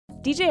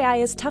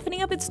DJI is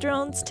toughening up its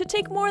drones to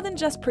take more than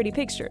just pretty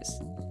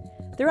pictures.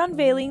 They're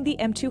unveiling the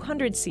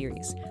M200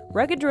 series,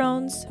 rugged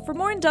drones for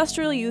more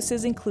industrial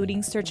uses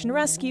including search and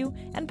rescue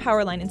and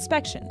power line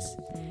inspections.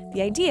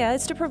 The idea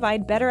is to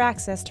provide better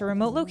access to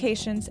remote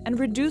locations and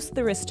reduce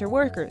the risk to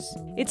workers.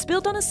 It's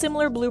built on a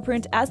similar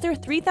blueprint as their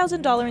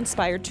 $3,000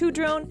 Inspire 2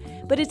 drone,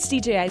 but it's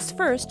DJI's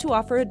first to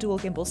offer a dual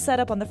gimbal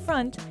setup on the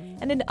front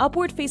and an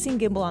upward-facing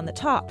gimbal on the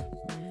top.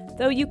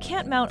 Though you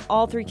can't mount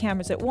all three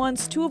cameras at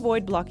once to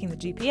avoid blocking the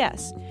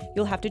GPS.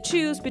 You'll have to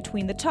choose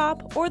between the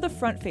top or the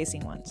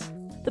front-facing ones.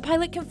 The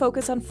pilot can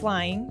focus on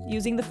flying,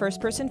 using the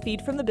first-person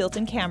feed from the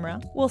built-in camera,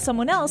 while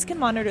someone else can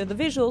monitor the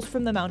visuals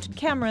from the mounted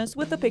cameras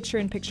with a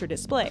picture-in-picture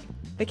display.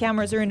 The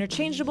cameras are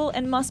interchangeable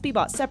and must be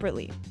bought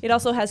separately. It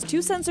also has two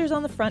sensors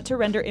on the front to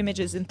render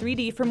images in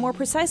 3D for more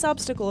precise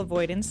obstacle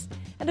avoidance,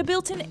 and a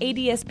built-in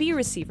ADS-B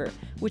receiver,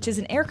 which is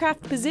an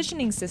aircraft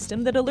positioning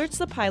system that alerts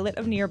the pilot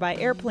of nearby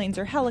airplanes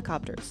or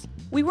helicopters.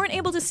 We weren't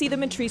able to see the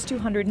Matrice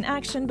 200 in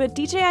action, but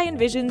DJI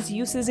envisions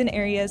uses in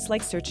areas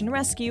like search and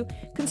rescue,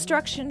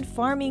 construction,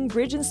 farming,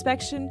 bridge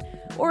inspection,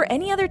 or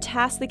any other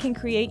task they can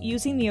create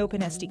using the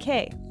Open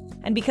SDK.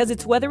 And because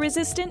it's weather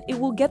resistant, it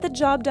will get the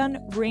job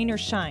done rain or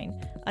shine,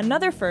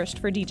 another first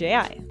for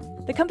DJI.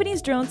 The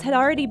company's drones had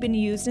already been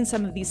used in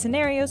some of these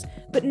scenarios,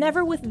 but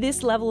never with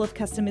this level of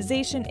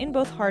customization in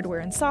both hardware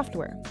and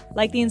software.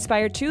 Like the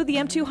Inspire 2, the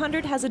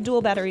M200 has a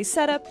dual battery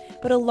setup,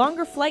 but a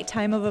longer flight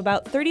time of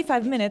about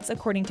 35 minutes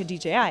according to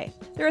DJI.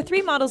 There are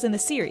three models in the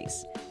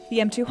series: the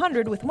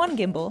M200 with one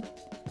gimbal,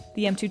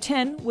 the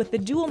M210 with the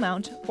dual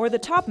mount or the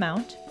top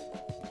mount,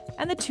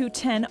 and the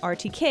 210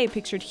 RTK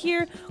pictured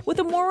here with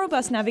a more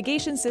robust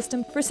navigation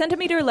system for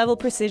centimeter-level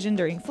precision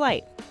during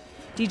flight.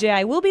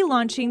 DJI will be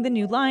launching the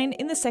new line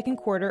in the second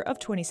quarter of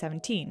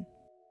 2017.